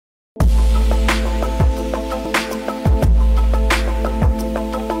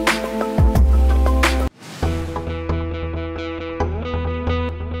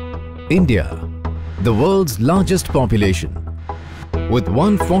India, the world's largest population, with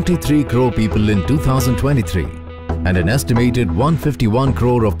 143 crore people in 2023 and an estimated 151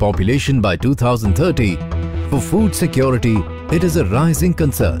 crore of population by 2030, for food security, it is a rising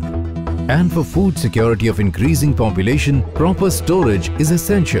concern. And for food security of increasing population, proper storage is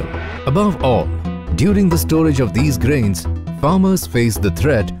essential. Above all, during the storage of these grains, farmers face the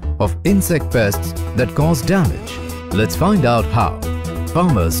threat of insect pests that cause damage. Let's find out how.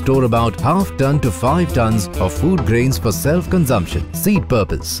 Farmers store about half ton to 5 tons of food grains for self-consumption, seed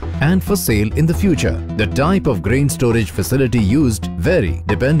purpose, and for sale in the future. The type of grain storage facility used vary,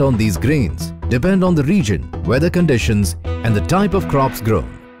 depend on these grains, depend on the region, weather conditions, and the type of crops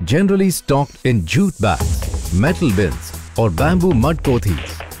grown. Generally stocked in jute bags, metal bins, or bamboo mud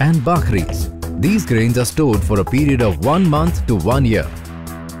kothis and bakhris. These grains are stored for a period of 1 month to 1 year.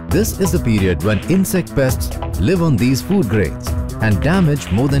 This is the period when insect pests live on these food grains and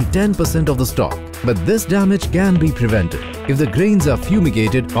damage more than 10% of the stock. But this damage can be prevented if the grains are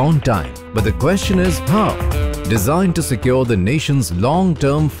fumigated on time. But the question is how? Designed to secure the nation's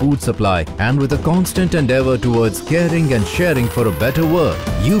long-term food supply and with a constant endeavor towards caring and sharing for a better world,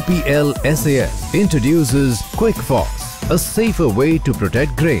 UPL SAS introduces QuickFos, a safer way to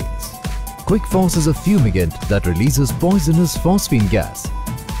protect grains. QuickFos is a fumigant that releases poisonous phosphine gas,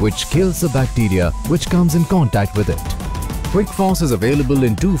 which kills the bacteria which comes in contact with it. QuickFos is available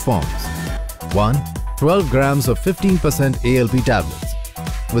in 2 forms. 1. 12 grams of 15% ALP tablets,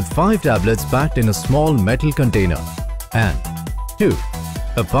 with 5 tablets packed in a small metal container. And 2.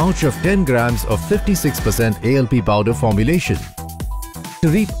 A pouch of 10 grams of 56% ALP powder formulation. To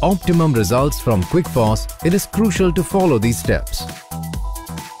reap optimum results from QuickFos, it is crucial to follow these steps.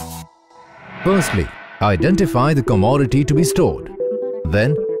 Firstly, identify the commodity to be stored.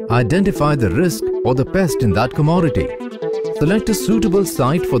 Then, identify the risk or the pest in that commodity. Select a suitable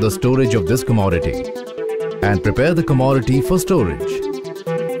site for the storage of this commodity and prepare the commodity for storage.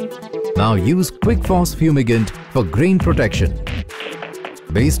 Now use QuickFos fumigant for grain protection.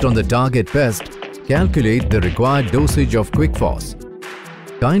 Based on the target pest, calculate the required dosage of QuickFos.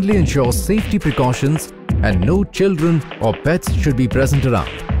 Kindly ensure safety precautions and no children or pets should be present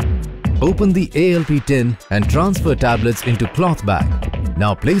around. Open the ALP tin and transfer tablets into cloth bag.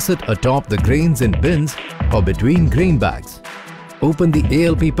 Now place it atop the grains in bins or between grain bags. Open the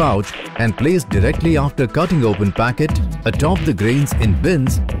ALP pouch and place directly after cutting open packet atop the grains in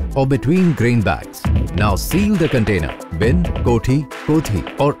bins or between grain bags. Now seal the container, bin,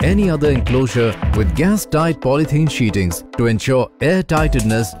 kothi, or any other enclosure with gas-tight polythene sheetings to ensure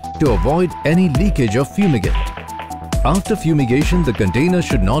airtightness to avoid any leakage of fumigant. After fumigation, the container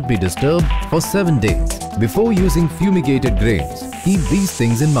should not be disturbed for 7 days. Before using fumigated grains, keep these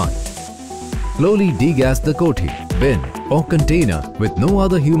things in mind. Slowly degas the kothi, bin or container with no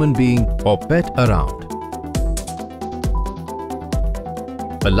other human being or pet around.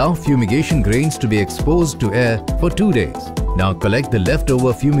 Allow fumigation grains to be exposed to air for 2 days. Now collect the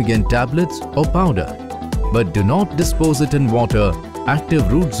leftover fumigant tablets or powder, but do not dispose it in water,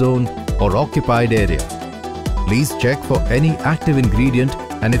 active root zone or occupied area. Please check for any active ingredient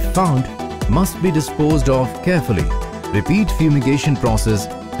and if found, must be disposed of carefully. Repeat fumigation process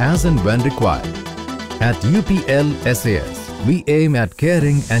as and when required. At UPL SAS, we aim at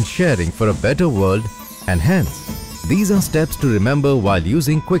caring and sharing for a better world, and hence, these are steps to remember while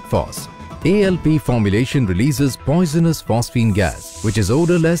using QuickFos. ALP formulation releases poisonous phosphine gas, which is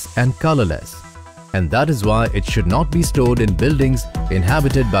odorless and colorless. And that is why it should not be stored in buildings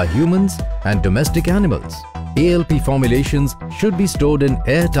inhabited by humans and domestic animals. ALP formulations should be stored in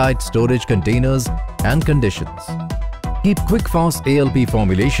airtight storage containers and conditions. Keep QuickFos ALP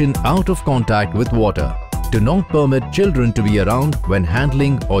formulation out of contact with water. Do not permit children to be around when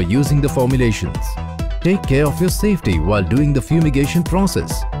handling or using the formulations. Take care of your safety while doing the fumigation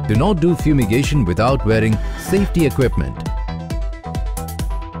process. Do not do fumigation without wearing safety equipment.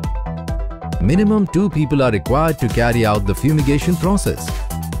 Minimum 2 people are required to carry out the fumigation process.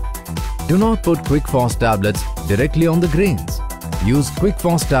 Do not put QuickFos tablets directly on the grains. Use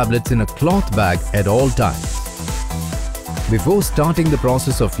QuickFos tablets in a cloth bag at all times. Before starting the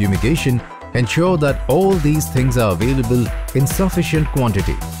process of fumigation, ensure that all these things are available in sufficient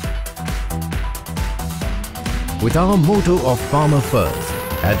quantity. With our motto of Farmer First,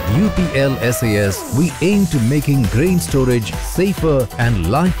 at UPL SAS, we aim to making grain storage safer and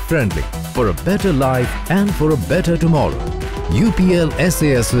life-friendly for a better life and for a better tomorrow. UPL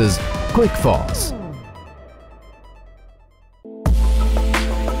SAS's QuickFos.